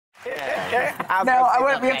Yeah. No,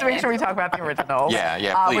 we have to make sure we talk about the original.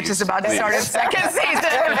 Yeah, please, which is about to please. start its second season.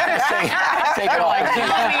 Take it all.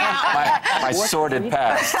 My sordid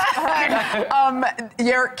past.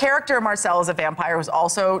 Your character, Marcel, is a vampire who's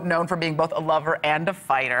also known for being both a lover and a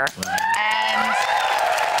fighter. And,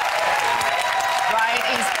 right,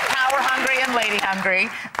 he's power hungry and lady hungry.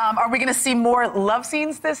 Are we going to see more love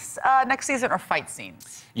scenes this next season or fight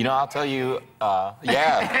scenes? You know, I'll tell you,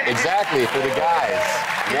 yeah, exactly, for the guys.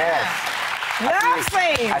 Yes. Love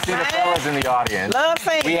scenes, I see the man. fellas in the audience. Love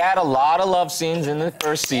scenes. We had a lot of love scenes in the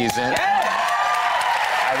first season. Yeah.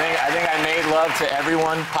 I think I made love to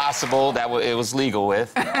everyone possible that it was legal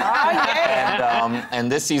with. Oh, yeah. And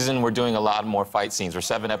this season we're doing a lot more fight scenes. We're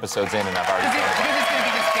 7 episodes in, and I've already Because done it's going to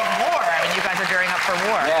be this big war. I mean, you guys are gearing up for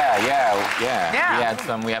war. Yeah.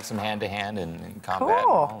 We have some hand-to-hand and combat. And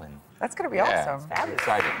all, Cool. and That's going to be awesome.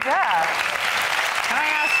 exciting. Yeah. Can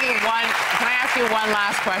I ask you one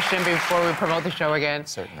last question before we promote the show again?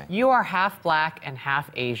 Certainly. You are half black and half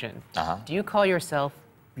Asian. Uh-huh. Do you call yourself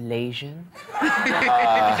Blasian?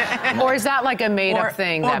 Or is that like a made-up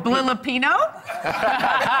thing? Or that Blilipino?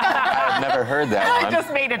 I've never heard that I one.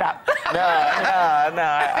 just made it up. No.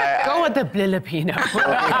 Go with the Blilipino.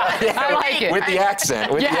 I like it. With the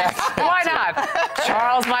accent. With the Yes, accent. why not?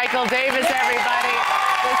 Charles Michael Davis, everybody.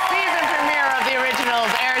 The season premiere of the originals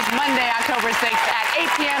airs Monday, October 6th at 8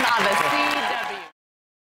 p.m. on the CW.